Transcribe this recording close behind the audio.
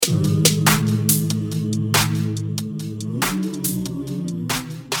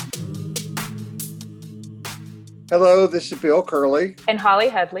Hello, this is Bill Curley, And Holly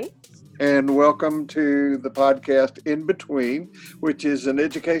Headley. and welcome to the podcast In Between, which is an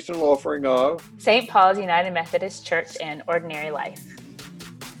educational offering of St. Paul's United Methodist Church and Ordinary Life.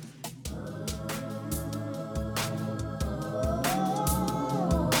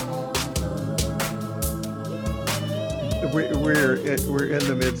 we're in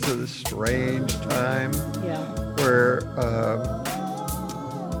the midst of this strange time where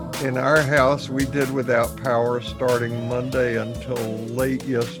in our house we did without power starting Monday until late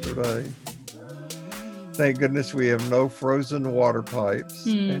yesterday. Thank goodness we have no frozen water pipes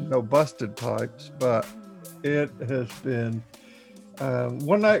and no busted pipes, but it has been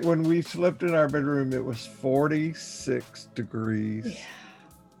one night when we slept in our bedroom, it was 46 degrees.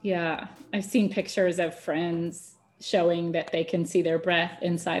 Yeah. I've seen pictures of friends showing that they can see their breath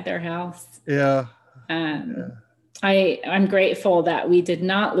inside their house. I'm grateful that we did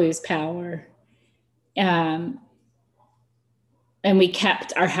not lose power. And we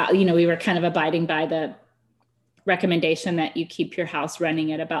kept our house, we were kind of abiding by the recommendation that you keep your house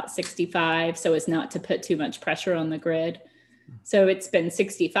running at about 65 so as not to put too much pressure on the grid. So it's been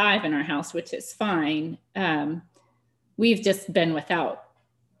 65 in our house, which is fine. We've just been without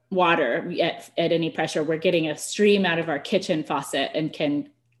water at any pressure. We're getting a stream out of our kitchen faucet and can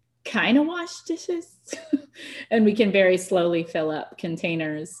kind of wash dishes. And we can very slowly fill up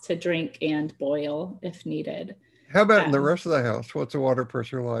containers to drink and boil if needed. How about in the rest of the house? What's the water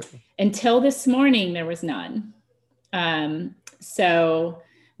pressure like? Until this morning, there was none. So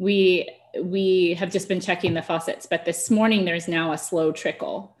we have just been checking the faucets, but this morning there's now a slow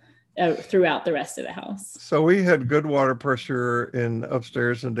trickle throughout the rest of the house. So we had good water pressure in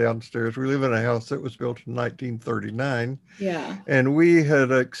upstairs and downstairs. We live in a house that was built in 1939. Yeah. And we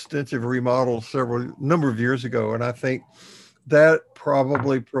had an extensive remodel number of years ago. And I think that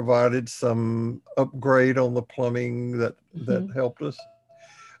probably provided some upgrade on the plumbing that helped us.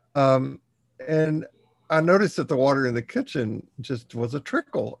 And I noticed that the water in the kitchen just was a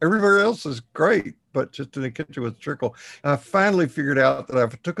trickle. Everywhere else is great, but just in the kitchen was a trickle. And I finally figured out that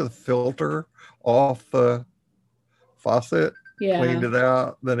if I took the filter off the faucet, cleaned it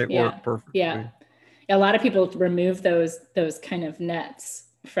out, then it worked perfectly. Yeah. A lot of people remove those kind of nets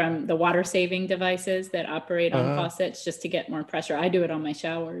from the water saving devices that operate on faucets just to get more pressure. I do it on my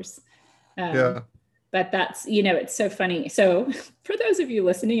showers. But that's, it's so funny. So for those of you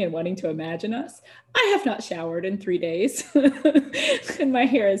listening and wanting to imagine us, I have not showered in 3 days and my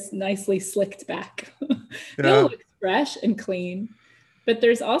hair is nicely slicked back. It looks fresh and clean. But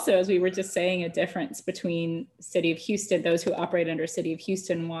there's also, as we were just saying, a difference between City of Houston, those who operate under City of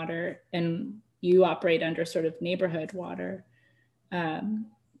Houston water, and you operate under sort of neighborhood water.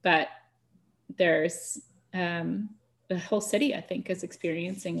 But there's the whole city, I think, is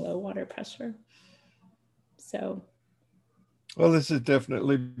experiencing low water pressure. So, well, this has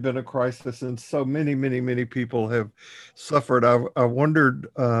definitely been a crisis, and so many, many, many people have suffered. I wondered,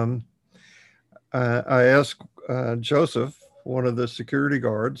 I asked Joseph, one of the security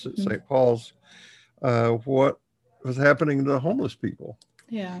guards at St. Paul's, what was happening to the homeless people.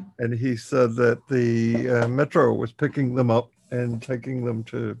 Yeah. And he said that the Metro was picking them up and taking them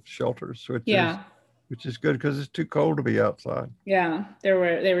to shelters, which is good because it's too cold to be outside. Yeah, they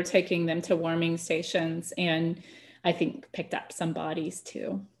were taking them to warming stations, and I think picked up some bodies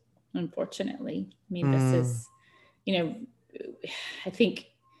too, unfortunately. I mean, this is, I think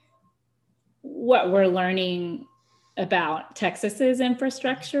what we're learning about Texas's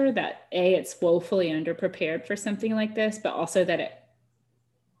infrastructure, that it's woefully underprepared for something like this, but also that it,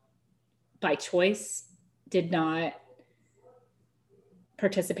 by choice, did not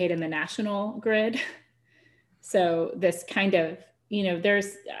participate in the national grid. So this kind of,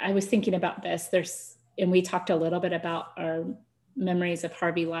 I was thinking about this, and we talked a little bit about our memories of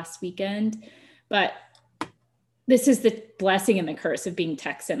Harvey last weekend, but this is the blessing and the curse of being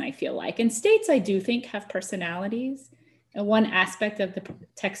Texan, I feel like. And states, I do think, have personalities. And one aspect of the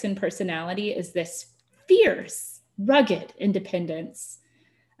Texan personality is this fierce, rugged independence.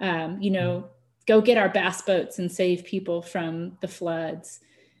 Go get our bass boats and save people from the floods.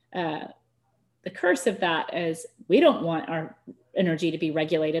 The curse of that is we don't want our energy to be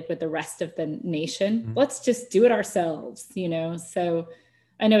regulated with the rest of the nation. Let's just do it ourselves, So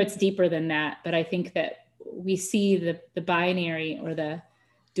I know it's deeper than that, but I think that we see the binary or the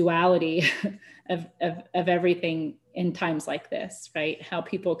duality of everything in times like this, right? How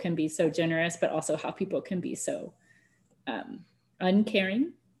people can be so generous, but also how people can be so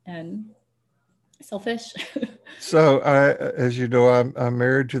uncaring and selfish. So as you know, I'm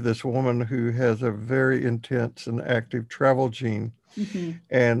married to this woman who has a very intense and active travel gene.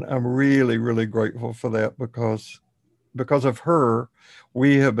 And I'm really, really grateful for that, because because of her,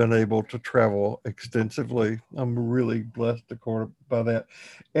 we have been able to travel extensively. I'm really blessed by that.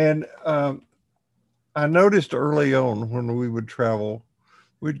 And I noticed early on when we would travel,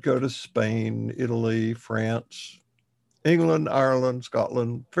 we'd go to Spain, Italy, France, England, Ireland,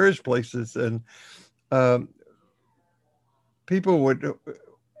 Scotland, various places. And um,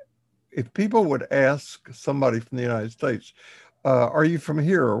 if people would ask somebody from the United States, are you from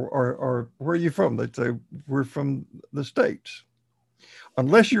here, or where are you from? They'd say, we're from the States,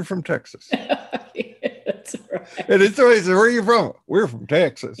 unless you're from Texas. That's right. And it's always, where are you from? We're from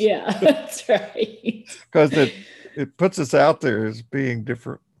Texas. Yeah, that's right. Because it puts us out there as being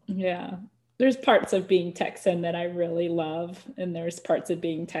different. Yeah. There's parts of being Texan that I really love, and there's parts of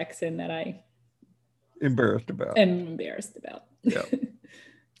being Texan that I am embarrassed about. Yeah.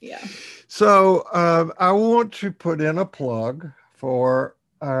 Yeah. So I want to put in a plug for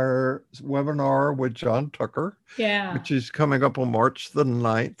our webinar with John Tucker, which is coming up on March the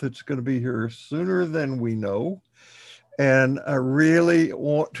 9th. It's going to be here sooner than we know. And I really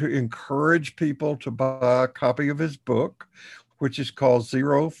want to encourage people to buy a copy of his book, which is called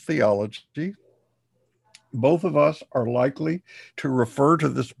Zero Theology. Both of us are likely to refer to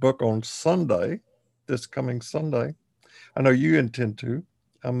this book on Sunday, this coming Sunday. I know you intend to.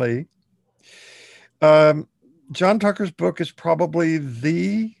 I may. John Tucker's book is probably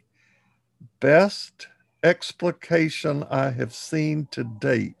the best explication I have seen to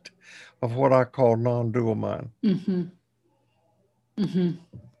date of what I call non-dual mind. Mm-hmm. Mm-hmm.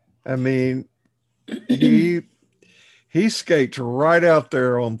 I mean, he skates right out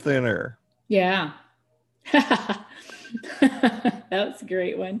there on thin air. Yeah. That was a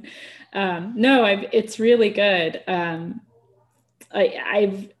great one. It's really good.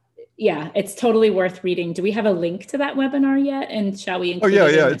 It's totally worth reading. Do we have a link to that webinar yet? And shall we include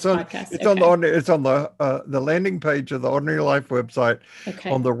it in it's on the podcast? it's on the landing page of the Ordinary Life website. Okay.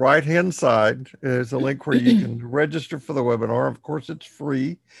 On the right hand side is a link where you can register for the webinar. Of course, it's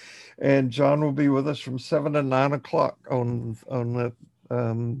free, and John will be with us from 7 to 9 o'clock on that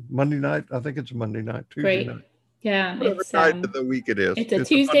Monday night. I think it's Monday night, Tuesday night. Yeah, whatever night of the week it is. It's a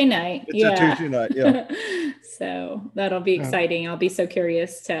Tuesday night. It's a Tuesday night, yeah. So that'll be exciting. I'll be so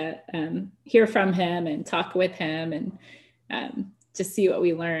curious to hear from him and talk with him and just see what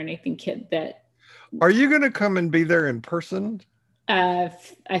we learn. I think that. Are you going to come and be there in person? I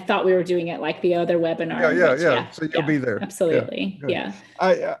thought we were doing it like the other webinar. Yeah. So you'll be there. Absolutely. Yeah.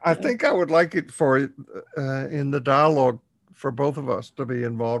 I think I would like it for in the dialogue for both of us to be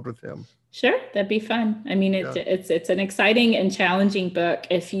involved with him. Sure, that'd be fun. I mean, it's an exciting and challenging book.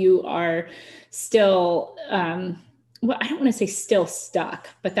 If you are still, I don't want to say still stuck,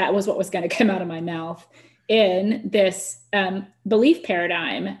 but that was what was going to come out of my mouth in this belief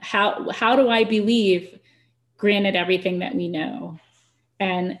paradigm. How do I believe, granted everything that we know?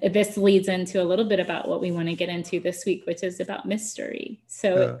 And this leads into a little bit about what we want to get into this week, which is about mystery.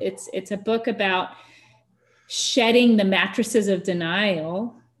 So it's a book about shedding the mattresses of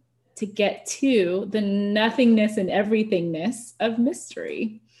denial to get to the nothingness and everythingness of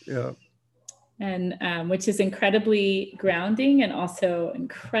mystery. Yeah. And which is incredibly grounding and also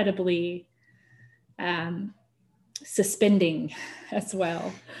incredibly suspending as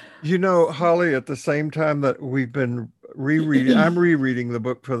well. You know, Holly, at the same time that we've been I'm rereading the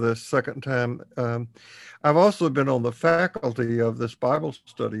book for the second time. I've also been on the faculty of this Bible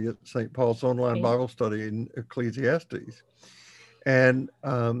study at St. Paul's online Bible study in Ecclesiastes. And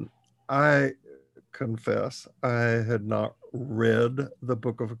I confess I had not read the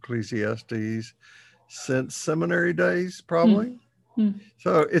book of Ecclesiastes since seminary days, probably. Mm-hmm.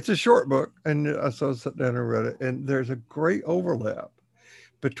 So it's a short book, and so I sat down and read it. And there's a great overlap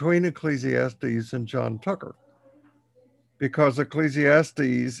between Ecclesiastes and John Tucker, because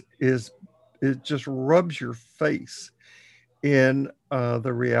Ecclesiastes it just rubs your face in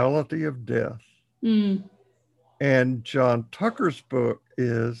the reality of death. Mm. And John Tucker's book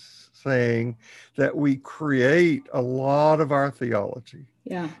is saying that we create a lot of our theology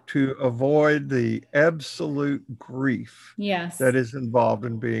to avoid the absolute grief that is involved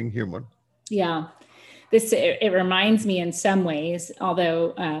in being human. Yeah. It reminds me in some ways,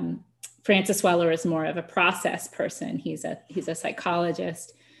 although Francis Weller is more of a process person. He's a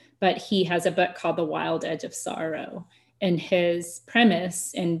psychologist, but he has a book called The Wild Edge of Sorrow. And his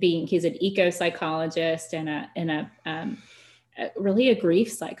premise in he's an eco-psychologist and really a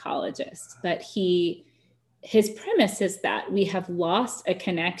grief psychologist, but his premise is that we have lost a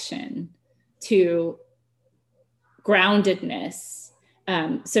connection to groundedness.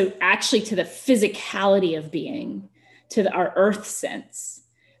 So actually to the physicality of being, to our earth sense,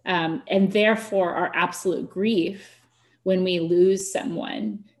 and therefore our absolute grief when we lose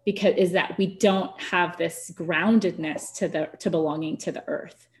someone, because is that we don't have this groundedness to belonging to the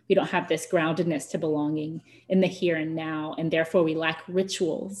earth. We don't have this groundedness to belonging in the here and now, and therefore we lack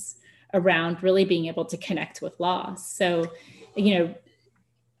rituals around really being able to connect with loss. So,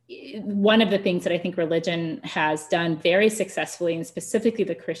 one of the things that I think religion has done very successfully, and specifically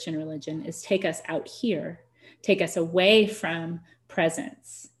the Christian religion, is take us out here, take us away from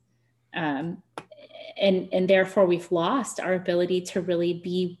presence. And therefore we've lost our ability to really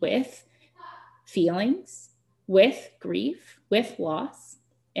be with feelings, with grief, with loss,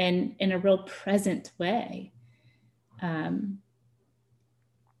 and in a real present way. I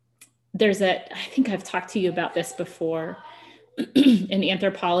think I've talked to you about this before. An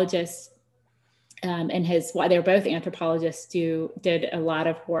anthropologist and they're both anthropologists, did a lot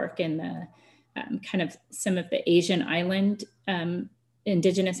of work in the kind of some of the Asian island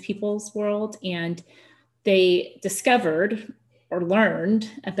indigenous peoples world, and they discovered or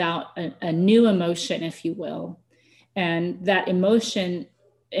learned about a new emotion, if you will, and that emotion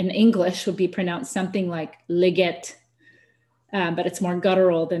in English would be pronounced something like liget, but it's more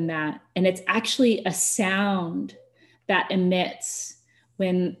guttural than that, and it's actually a sound that emits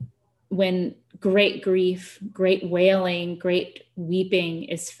when great grief, great wailing, great weeping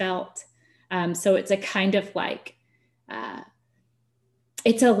is felt. So it's a kind of like,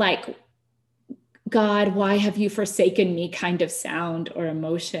 God, why have you forsaken me kind of sound or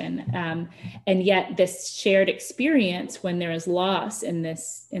emotion. And yet this shared experience when there is loss in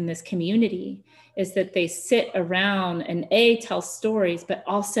this community is that they sit around and tell stories, but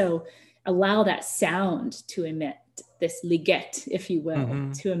also allow that sound to emit, this liget, if you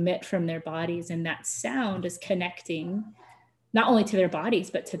will, to emit from their bodies. And that sound is connecting not only to their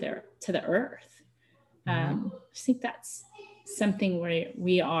bodies, but to the earth. I think that's something where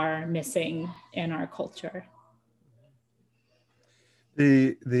we are missing in our culture.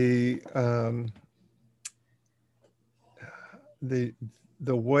 The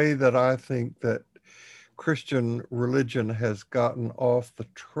way that I think that Christian religion has gotten off the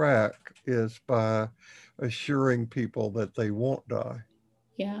track is by assuring people that they won't die.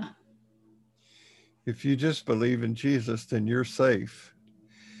 Yeah. If you just believe in Jesus, then you're safe.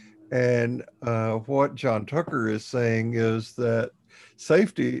 And what John Tucker is saying is that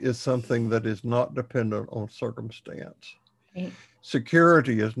safety is something that is not dependent on circumstance. Right.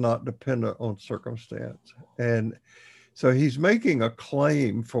 Security is not dependent on circumstance. And so he's making a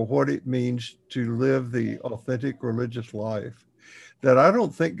claim for what it means to live the authentic religious life that I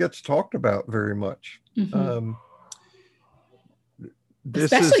don't think gets talked about very much.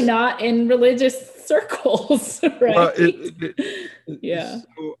 Especially not in religious circles, right? Yeah.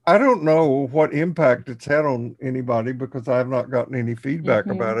 So I don't know what impact it's had on anybody because I've not gotten any feedback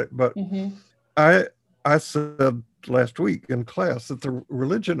about it. But I said last week in class that the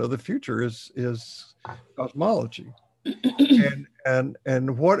religion of the future is cosmology.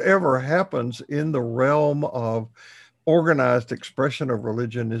 and whatever happens in the realm of organized expression of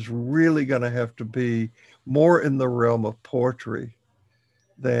religion is really going to have to be more in the realm of poetry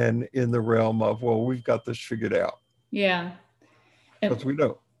than in the realm of, well, we've got this figured out. Yeah. Because we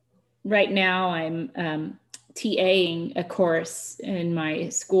don't. Right now I'm TAing a course in my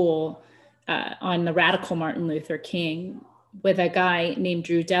school on the radical Martin Luther King with a guy named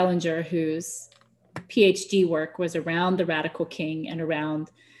Drew Dellinger, whose PhD work was around the radical King and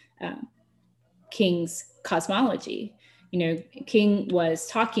around King's cosmology. King was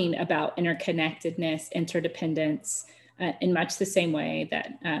talking about interconnectedness, interdependence, in much the same way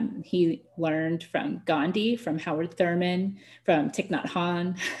that he learned from Gandhi, from Howard Thurman, from Thich Nhat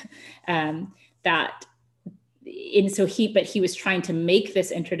Hanh, but he was trying to make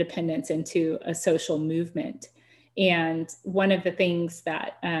this interdependence into a social movement. And one of the things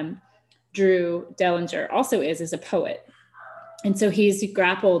that Drew Dellinger also is a poet. And so he's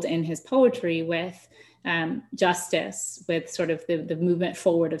grappled in his poetry with justice, with sort of the movement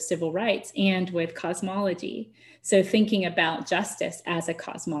forward of civil rights, and with cosmology. So thinking about justice as a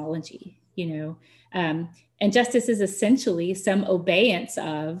cosmology, and justice is essentially some obeyance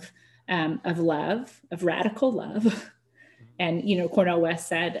of love, of radical love. And, Cornel West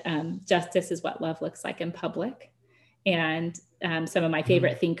said, justice is what love looks like in public. And some of my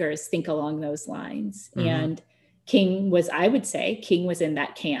favorite thinkers think along those lines. And King was in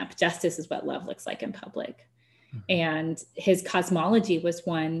that camp. Justice is what love looks like in public. And his cosmology was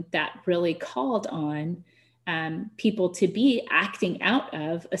one that really called on people to be acting out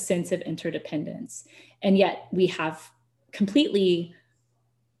of a sense of interdependence. And yet we have completely,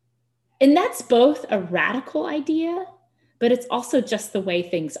 and that's both a radical idea, but it's also just the way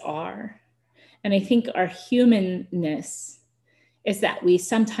things are. And I think our humanness is that we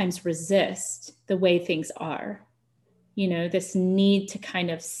sometimes resist the way things are. This need to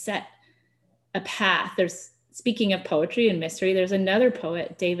kind of set a path. Speaking of poetry and mystery, there's another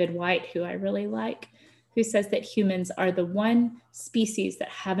poet, David Whyte, who I really like, who says that humans are the one species that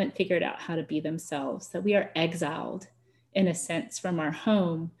haven't figured out how to be themselves, that we are exiled in a sense from our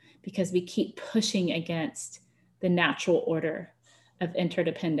home because we keep pushing against the natural order of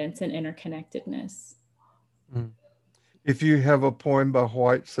interdependence and interconnectedness. If you have a poem by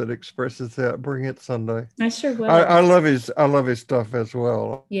Whyte that expresses that, bring it Sunday. I sure will. I love his stuff as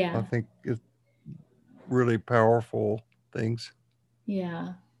well. Yeah. I think it's really powerful things.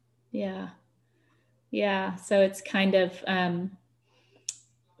 Yeah. So it's kind of,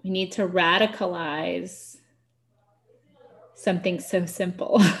 we need to radicalize something so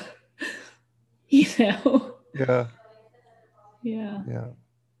simple, Yeah.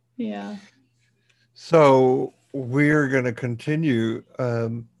 So we're going to continue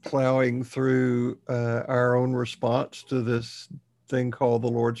plowing through our own response to this thing called the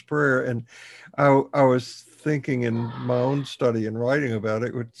Lord's Prayer. And I was thinking in my own study and writing about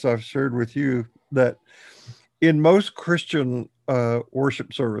it, which I've shared with you, that in most Christian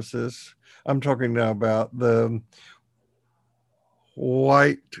worship services, I'm talking now about the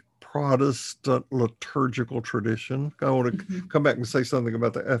white Protestant liturgical tradition. I want to come back and say something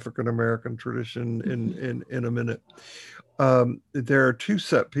about the African American tradition in a minute. There are two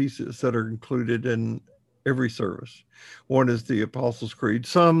set pieces that are included in every service. One is the Apostles' Creed.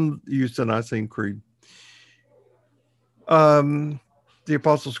 Some use the Nicene Creed. The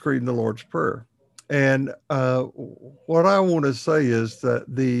Apostles' Creed and the Lord's Prayer. And what I want to say is that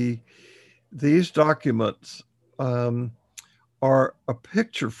these documents are a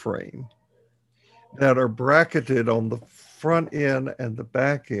picture frame that are bracketed on the front end and the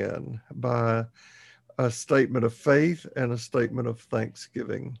back end by a statement of faith and a statement of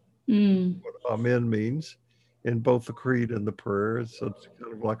thanksgiving. What Amen means in both the creed and the prayer. So it's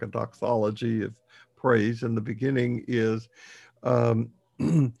kind of like a doxology of praise. And the beginning is,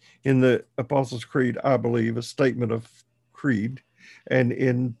 in the Apostles' Creed, I believe, a statement of creed. And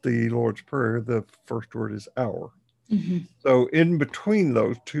in the Lord's Prayer, the first word is our. So in between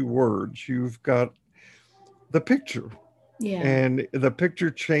those two words, you've got the picture. And the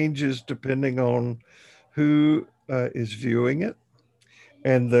picture changes depending on who is viewing it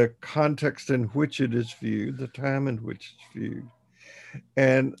and the context in which it is viewed, the time in which it's viewed.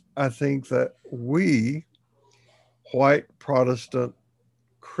 And I think that we, white Protestant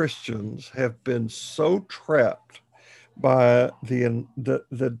Christians, have been so trapped by the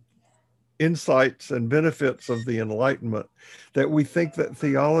insights and benefits of the Enlightenment that we think that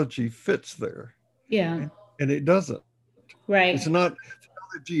theology fits there. Yeah. And it doesn't. Right. It's not,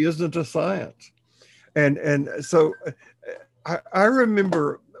 theology isn't a science. And so I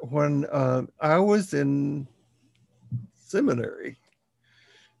remember when I was in seminary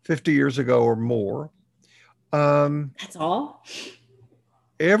 50 years ago or more. That's all?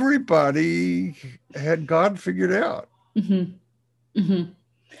 Everybody had God figured out.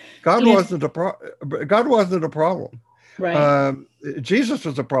 God wasn't a problem. Right. Jesus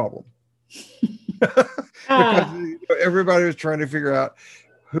was a problem. Because everybody was trying to figure out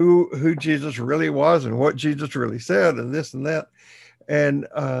who Jesus really was and what Jesus really said and this and that. And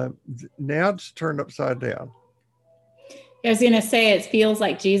now it's turned upside down. I was going to say, it feels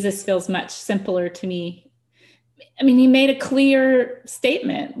like Jesus feels much simpler to me. I mean, he made a clear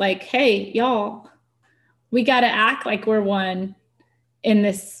statement like, hey, y'all, we got to act like we're one in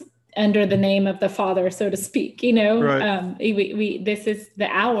this, under the name of the Father, so to speak, right. This is the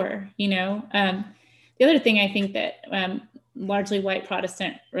hour, The other thing I think that largely white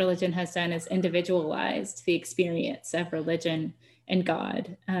Protestant religion has done is individualized the experience of religion and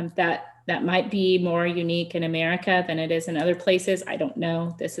God. That might be more unique in America than it is in other places. I don't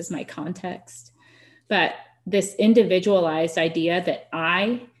know. This is my context. But this individualized idea that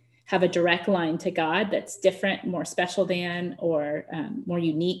I have a direct line to God that's different, more special than, or more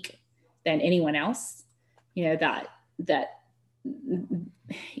unique than anyone else, that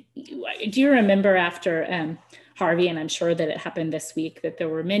do you remember after Harvey, and I'm sure that it happened this week, that there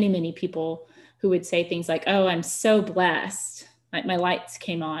were many, many people who would say things like, oh, I'm so blessed. Like my lights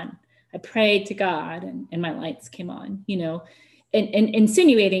came on. I prayed to God and my lights came on, and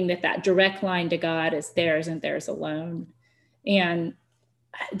insinuating that direct line to God is theirs and theirs alone. And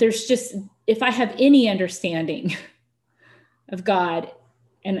there's just, if I have any understanding of God,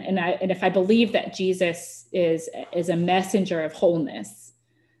 and if I believe that Jesus is a messenger of wholeness,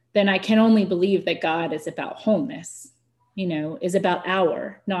 then I can only believe that God is about wholeness, is about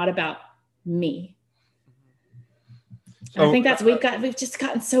not about me. So, I think that's we've just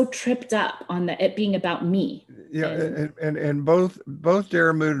gotten so tripped up on it being about me. Yeah, and both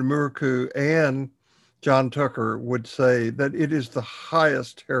Diarmuid Muraku and John Tucker would say that it is the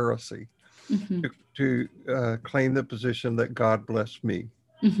highest heresy to claim the position that God bless me.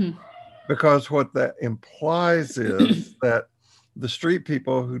 Because what that implies is that the street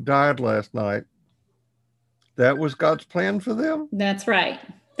people who died last night, that was God's plan for them. That's right.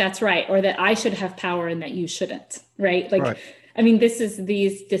 Or that I should have power and that you shouldn't, right? Like, right. I mean, this is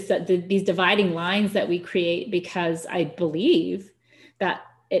these dividing lines that we create because I believe that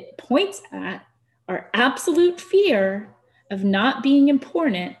it points at our absolute fear of not being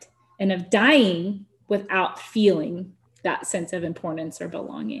important and of dying without feeling that sense of importance or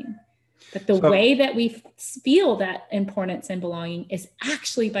belonging. But the way that we feel that importance and belonging is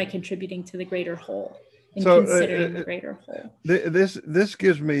actually by contributing to the greater whole and considering the greater whole. This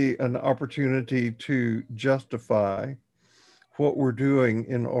gives me an opportunity to justify what we're doing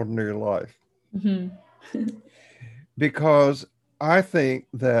in ordinary life. Because I think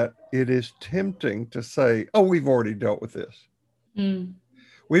that it is tempting to say, oh, we've already dealt with this.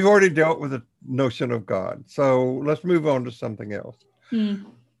 We've already dealt with the notion of God. So let's move on to something else.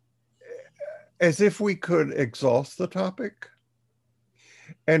 As if we could exhaust the topic.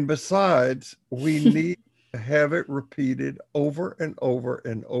 And besides, we need to have it repeated over and over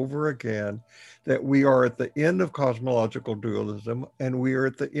and over again that we are at the end of cosmological dualism and we are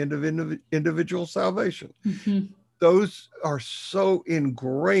at the end of individual salvation. Those are so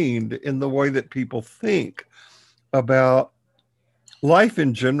ingrained in the way that people think about life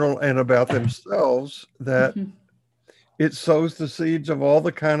in general and about themselves that it sows the seeds of all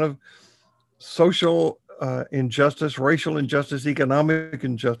the kind of social injustice, racial injustice, economic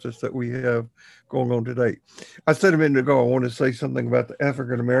injustice that we have going on today. I said a minute ago, I want to say something about the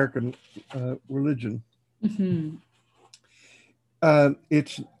African-American religion.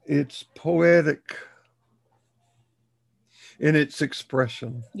 It's poetic in its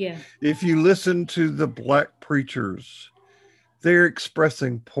expression. Yeah. If you listen to the Black preachers, they're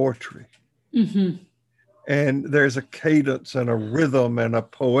expressing poetry. And there's a cadence and a rhythm and a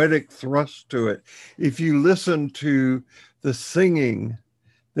poetic thrust to it. If you listen to the singing,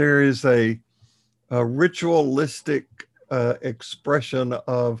 there is a ritualistic expression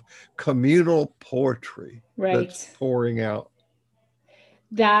of communal poetry that's pouring out.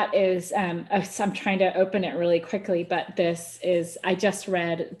 That is, I'm trying to open it really quickly, but I just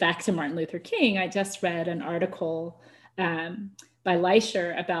read, back to Martin Luther King, I just read an article by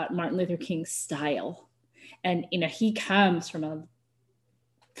Leisher about Martin Luther King's style. And, he comes from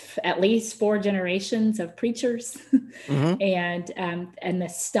at least 4 generations of preachers. And the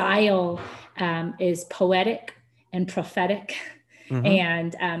style is poetic and prophetic.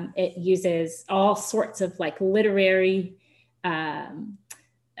 And it uses all sorts of like literary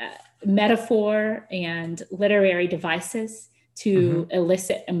metaphor and literary devices to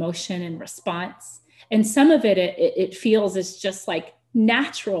elicit emotion and response. And some of it feels is just like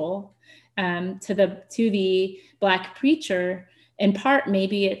natural to the Black preacher. In part,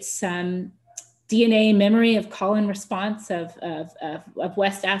 maybe it's some DNA memory of call and response of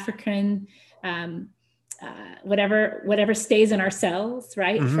West African, whatever stays in our cells,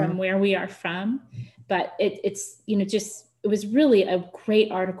 right, from where we are from. But it was really a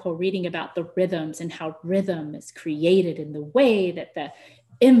great article reading about the rhythms and how rhythm is created in the way that the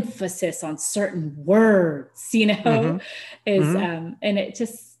emphasis on certain words, is, and it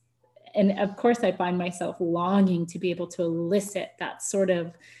just. And of course, I find myself longing to be able to elicit that sort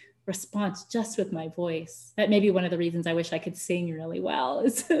of response just with my voice. That may be one of the reasons I wish I could sing really well,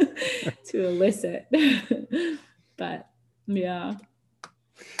 is to elicit. But yeah.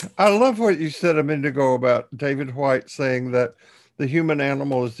 I love what you said a minute ago about David Whyte saying that the human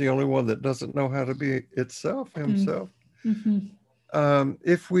animal is the only one that doesn't know how to be himself.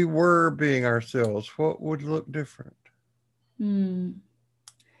 If we were being ourselves, what would look different?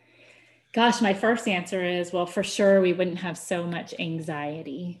 Gosh, my first answer is, well, for sure, we wouldn't have so much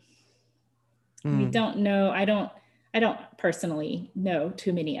anxiety. We don't know. I don't personally know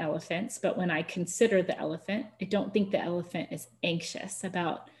too many elephants, but when I consider the elephant, I don't think the elephant is anxious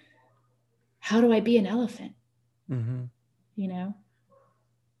about how do I be an elephant,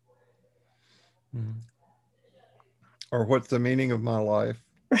 Or what's the meaning of my life?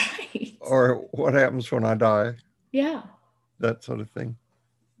 Right. Or what happens when I die? Yeah. That sort of thing.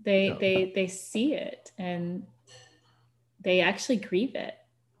 They see it and they actually grieve it.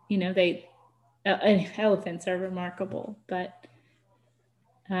 Elephants are remarkable, but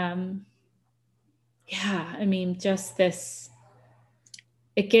just this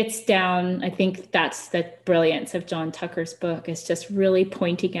it gets down, I think that's the brilliance of John Tucker's book, is just really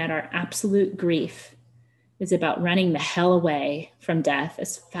pointing at our absolute grief is about running the hell away from death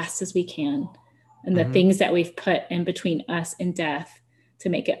as fast as we can. And the things that we've put in between us and death to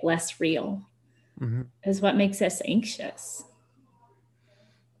make it less real is what makes us anxious.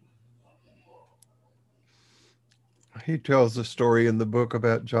 He tells a story in the book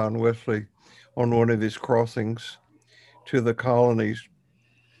about John Wesley on one of his crossings to the colonies.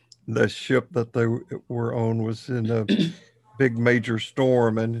 The ship that they were on was in a big major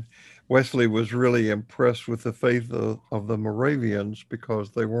storm, and Wesley was really impressed with the faith of the Moravians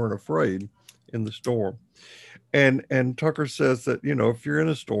because they weren't afraid in the storm. And Tucker says that, if you're in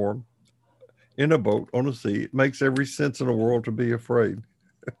a storm, in a boat, on a sea, it makes every sense in the world to be afraid.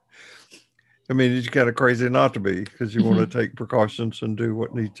 I mean, it's kind of crazy not to be, because you want to take precautions and do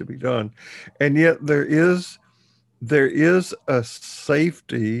what needs to be done. And yet there is a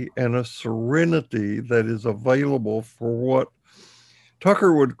safety and a serenity that is available for what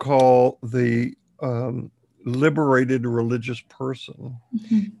Tucker would call the liberated religious person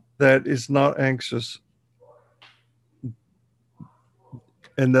that is not anxious,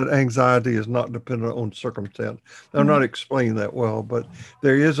 and that anxiety is not dependent on circumstance. I'm not explaining that well, but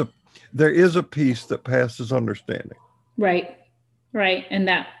there is a peace that passes understanding. Right. And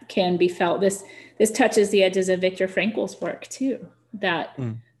that can be felt. This touches the edges of Viktor Frankl's work too, that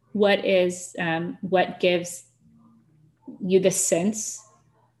what gives you the sense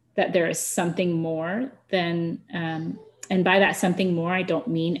that there is something more than, and by that something more, I don't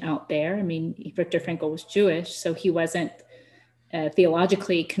mean out there. I mean, Viktor Frankl was Jewish, so he wasn't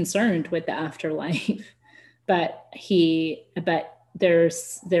theologically concerned with the afterlife, but there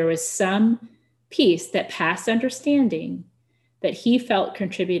was some peace that passed understanding that he felt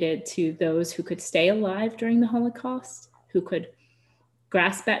contributed to those who could stay alive during the Holocaust, who could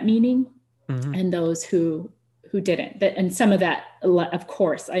grasp that meaning, and those who didn't. And some of that, of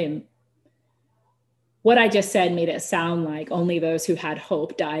course, what I just said made it sound like only those who had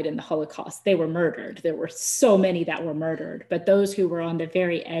hope died in the Holocaust. They were murdered. There were so many that were murdered, but those who were on the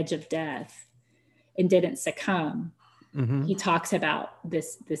very edge of death and didn't succumb, he talks about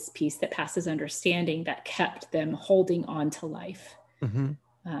this peace that passes understanding that kept them holding on to life.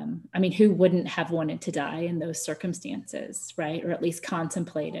 I mean, who wouldn't have wanted to die in those circumstances, right? Or at least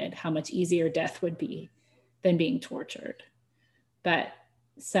contemplated how much easier death would be than being tortured. But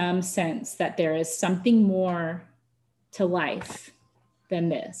some sense that there is something more to life than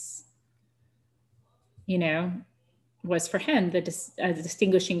this, was for him the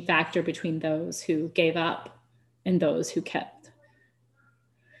distinguishing factor between those who gave up and those who kept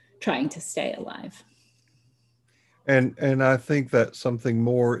trying to stay alive. And I think that something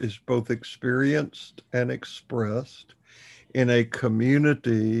more is both experienced and expressed in a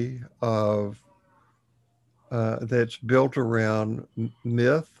community of that's built around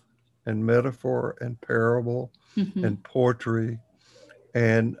myth and metaphor and parable and poetry,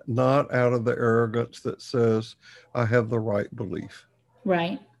 and not out of the arrogance that says, I have the right belief.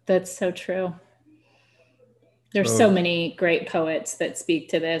 Right. That's so true. There's so many great poets that speak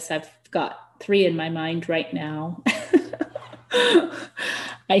to this. I've got 3 in my mind right now.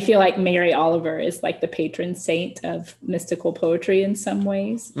 I feel like Mary Oliver is like the patron saint of mystical poetry in some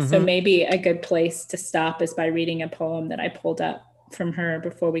ways. So maybe a good place to stop is by reading a poem that I pulled up from her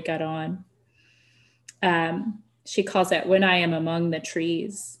before we got on. She calls it When I Am Among the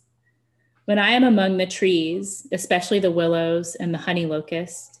Trees. When I am among the trees, especially the willows and the honey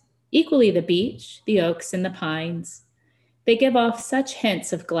locust, equally the beech, the oaks, and the pines, they give off such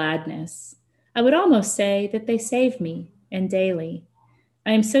hints of gladness. I would almost say that they save me, and daily.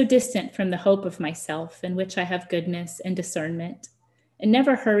 I am so distant from the hope of myself, in which I have goodness and discernment, and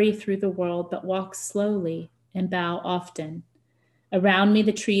never hurry through the world, but walk slowly and bow often. Around me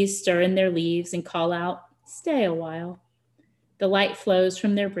the trees stir in their leaves and call out, stay a while. The light flows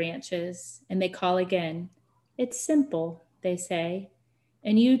from their branches, and they call again. It's simple, they say,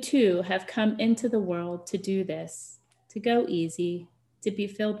 and you too have come into the world to do this, to go easy, to be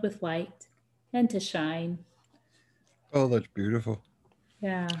filled with light, and to shine. Oh, that's beautiful.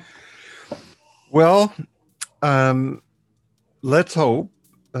 Yeah. Well, let's hope.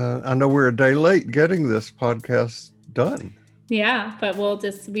 I know we're a day late getting this podcast done. Yeah, but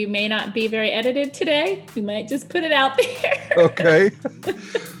we may not be very edited today. We might just put it out there. Okay.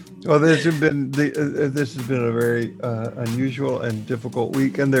 Well, this has been a very unusual and difficult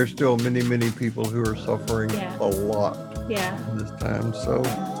week, and there's still many, many people who are suffering a lot this time. So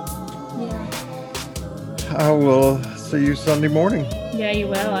I will see you Sunday morning. Yeah, you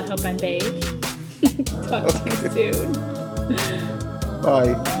will. I hope I'm bathed. Talk to you soon.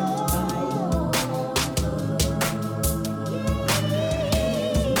 Bye.